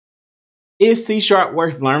Is C#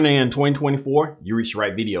 worth learning in 2024? You reached the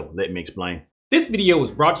right video. Let me explain. This video was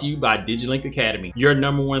brought to you by DigiLink Academy, your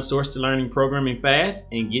 #1 source to learning programming fast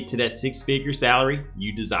and get to that 6-figure salary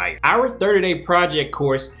you desire. Our 30-day project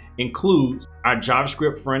course includes our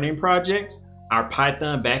JavaScript front-end projects, our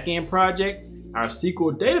Python back-end projects, our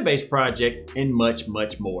SQL database projects, and much,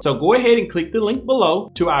 much more. So go ahead and click the link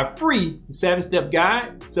below to our free 7-step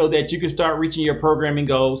guide so that you can start reaching your programming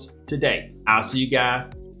goals today. I'll see you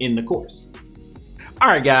guys in the course. All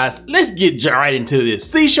right, guys, let's get right into this.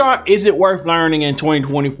 C#, is it worth learning in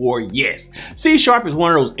 2024? Yes. C# is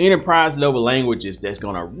one of those enterprise level languages that's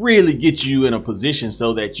gonna really get you in a position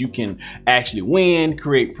so that you can actually win,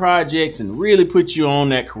 create projects, and really put you on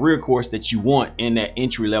that career course that you want in that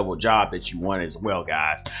entry level job that you want as well,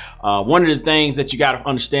 guys. One of the things that you gotta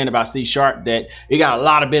understand about C# that it got a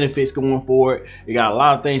lot of benefits going for it. It got a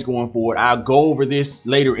lot of things going for it. I'll go over this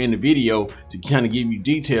later in the video to kind of give you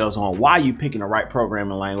details on why you're picking the right programming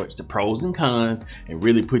language, the pros and cons, and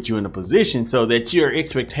really put you in a position so that your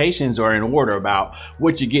expectations are in order about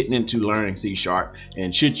what you're getting into learning C#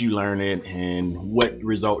 and should you learn it and what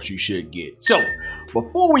results you should get. So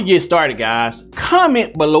before we get started, guys,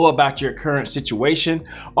 comment below about your current situation.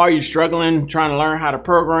 Are you struggling trying to learn how to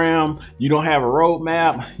program? You don't have a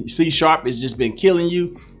roadmap? C# has just been killing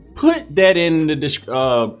you? Put that in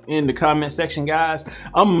the comment section, guys.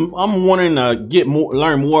 I'm wanting to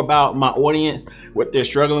learn more about my audience, what they're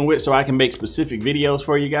struggling with, so I can make specific videos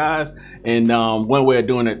for you guys. And one way of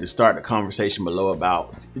doing it, to start the conversation below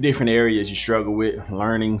about the different areas you struggle with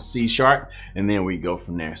learning C#, and then we go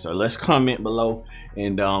from there. So let's comment below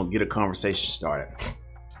and get a conversation started.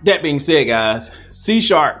 That being said, guys, C#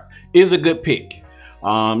 is a good pick.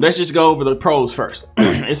 Let's just go over the pros first.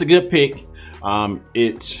 It's a good pick.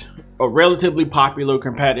 It's relatively popular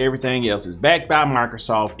compared to everything else. It's backed by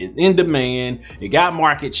Microsoft. It's in demand. It got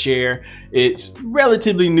market share. It's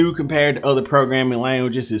relatively new compared to other programming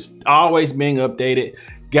languages. It's always being updated.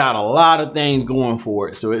 Got a lot of things going for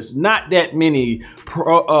it. So it's not that many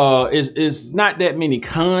it's not that many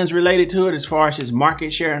cons related to it as far as its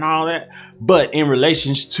market share and all that. But in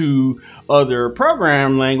relations to other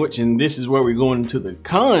program language, and this is where we're going into the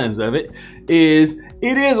cons of it, is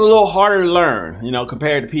it is a little harder to learn, you know,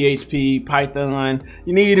 compared to PHP, Python.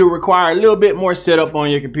 You need to require a little bit more setup on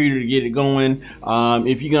your computer to get it going.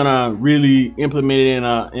 If you're gonna really implement it in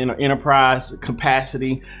an enterprise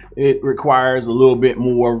capacity, it requires a little bit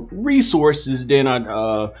more resources than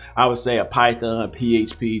I would say a Python,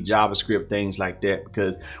 PHP, JavaScript, things like that.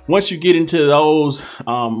 Because once you get into those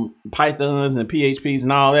Pythons and PHPs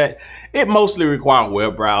and all that, it mostly requires a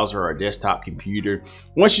web browser or a desktop computer.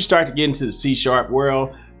 Once you start to get into the C# world,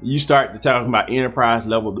 you start to talk about enterprise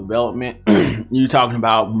level development. You're talking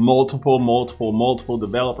about multiple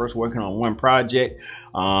developers working on one project,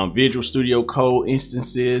 Visual Studio Code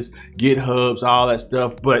instances, GitHubs, all that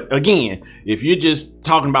stuff. But again, if you're just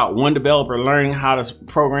talking about one developer learning how to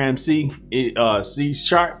program C#,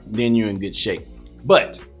 then you're in good shape.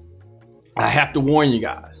 But I have to warn you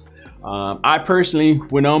guys. I personally,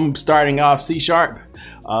 when I'm starting off C#,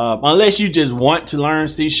 unless you just want to learn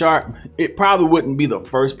C#, it probably wouldn't be the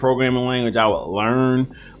first programming language I would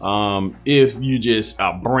learn. If you just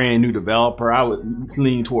a brand new developer, I would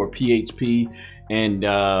lean toward PHP, and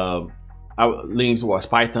I would lean towards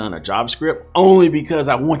Python or JavaScript, only because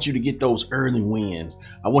I want you to get those early wins.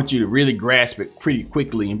 I want you to really grasp it pretty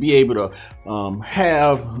quickly and be able to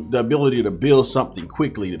have the ability to build something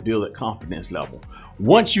quickly, to build a confidence level.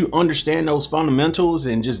 Once you understand those fundamentals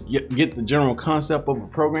and just get the general concept of a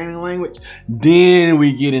programming language, then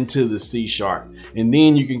we get into the C#. And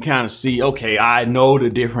then you can kind of see, okay, I know the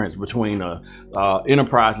difference between a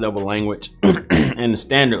enterprise level language and the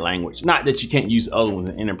standard language. Not that you can't use other ones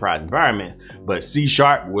in enterprise environments, but C#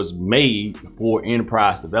 was made for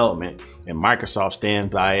enterprise development, and Microsoft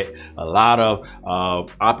stands by it. A lot of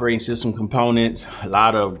operating system components, a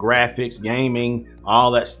lot of graphics, gaming, all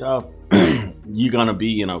that stuff. You're gonna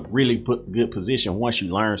be in a really good position once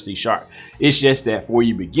you learn C#. It's just that for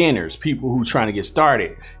you beginners, people who trying to get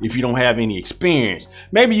started, if you don't have any experience,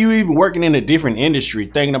 maybe you even working in a different industry,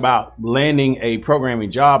 thinking about landing a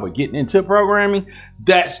programming job or getting into programming,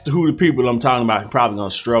 that's who the people I'm talking about are probably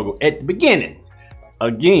gonna struggle at the beginning.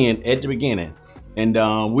 Again, at the beginning.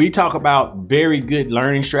 And we talk about very good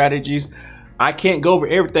learning strategies. I can't go over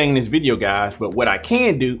everything in this video, guys, but what I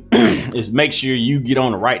can do is make sure you get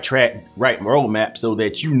on the right track, right roadmap, so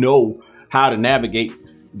that you know how to navigate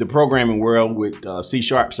the programming world with C#.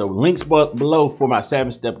 So links below for my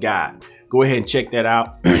 7-step guide. Go ahead and check that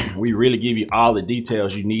out. We really give you all the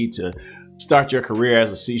details you need to start your career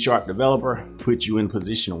as a C# developer, put you in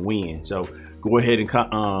position to win. So go ahead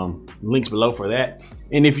and links below for that.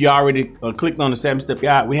 And if you already clicked on the 7-step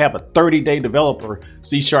guide, we have a 30-day developer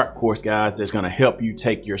C# course, guys, that's going to help you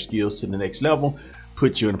take your skills to the next level,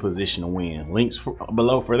 put you in a position to win. Links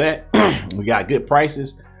below for that. We got good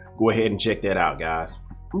prices. Go ahead and check that out, guys.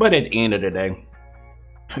 But at the end of the day,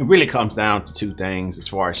 it really comes down to two things as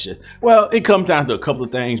far as well, it comes down to a couple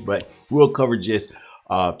of things, but we'll cover just 2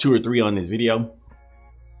 or 3 on this video.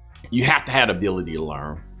 You have to have the ability to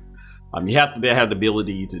learn. You have to have the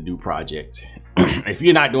ability to do projects. If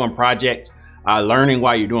you're not doing projects, learning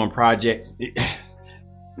while you're doing projects,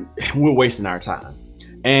 we're wasting our time.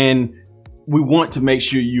 And we want to make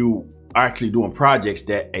sure you are actually doing projects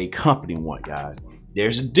that a company wants, guys.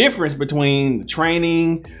 There's a difference between the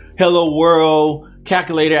training, hello world,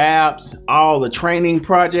 calculator apps, all the training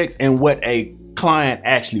projects, and what a client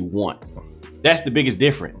actually wants. That's the biggest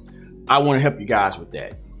difference. I want to help you guys with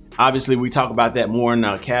that. Obviously, we talk about that more in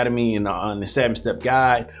the academy and on the 7-step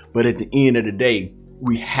guide, but at the end of the day,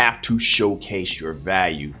 we have to showcase your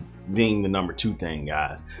value, being the number 2 thing,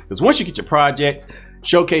 guys. Because once you get your projects,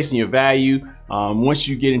 showcasing your value, once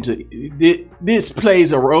you get into this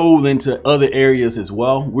plays a role into other areas as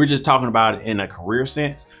well. We're just talking about it in a career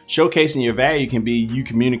sense. Showcasing your value can be you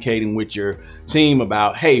communicating with your team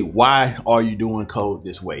about, hey, why are you doing code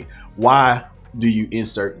this way? Why do you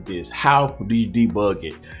insert this? How do you debug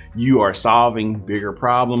it? You are solving bigger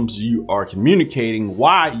problems. You are communicating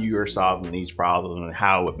why you are solving these problems and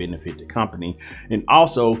how it would benefit the company. And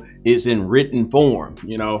also it's in written form,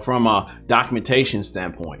 you know, from a documentation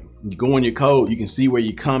standpoint. You go in your code, you can see where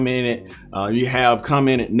you comment it. You have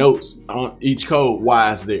commented notes on each code,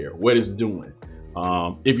 why it's there, what it's doing.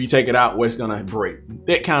 If you take it out, what's gonna break,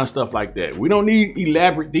 that kind of stuff like that. We don't need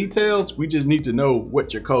elaborate details. We just need to know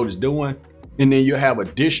what your code is doing. And then you have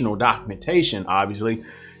additional documentation, obviously,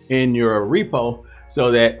 in your repo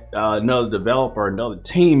so that another developer, another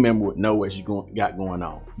team member would know what you got going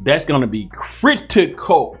on. That's going to be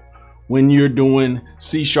critical when you're doing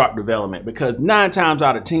C# development, because 9 times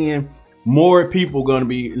out of 10, more people are going to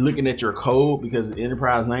be looking at your code because the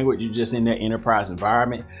enterprise language, you're just in that enterprise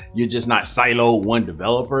environment. You're just not siloed one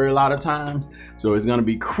developer a lot of times. So it's going to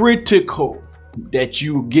be critical that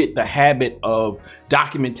you get the habit of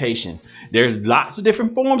documentation. There's lots of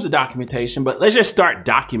different forms of documentation, but let's just start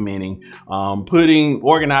documenting,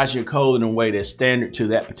 organize your code in a way that's standard to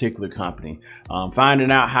that particular company. Finding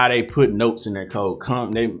out how they put notes in their code.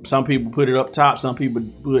 Some people put it up top, some people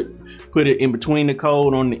put it in between the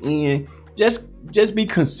code on the end. Just be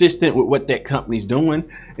consistent with what that company's doing.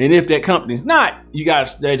 And if that company's not,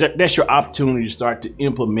 that's your opportunity to start to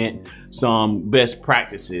implement some best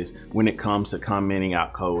practices when it comes to commenting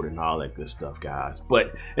out code and all that good stuff, guys.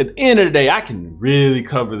 But at the end of the day, I can really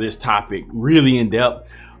cover this topic really in depth.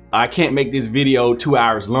 I can't make this video 2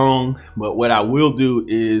 hours long, but what I will do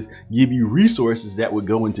is give you resources that would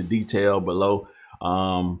go into detail below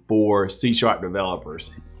for C#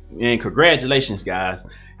 developers. And congratulations, guys.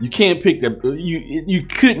 You can't pick you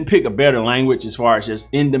couldn't pick a better language as far as just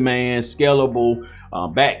in demand, scalable,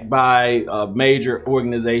 backed by a major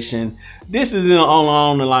organization. This is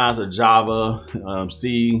along the lines of Java,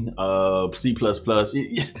 C, C++.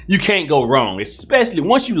 You can't go wrong, especially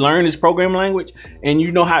once you learn this programming language and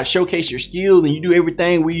you know how to showcase your skills and you do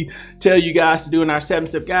everything we tell you guys to do in our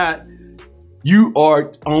 7-step guide. You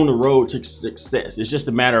are on the road to success. It's just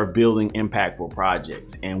a matter of building impactful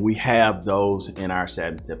projects, and we have those in our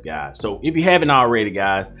 7-step guide. So if you haven't already,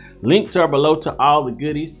 guys, links are below to all the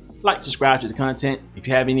goodies. Like, subscribe to the content. If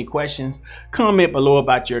you have any questions, comment below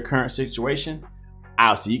about your current situation.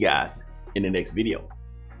 I'll see you guys in the next video.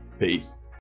 Peace.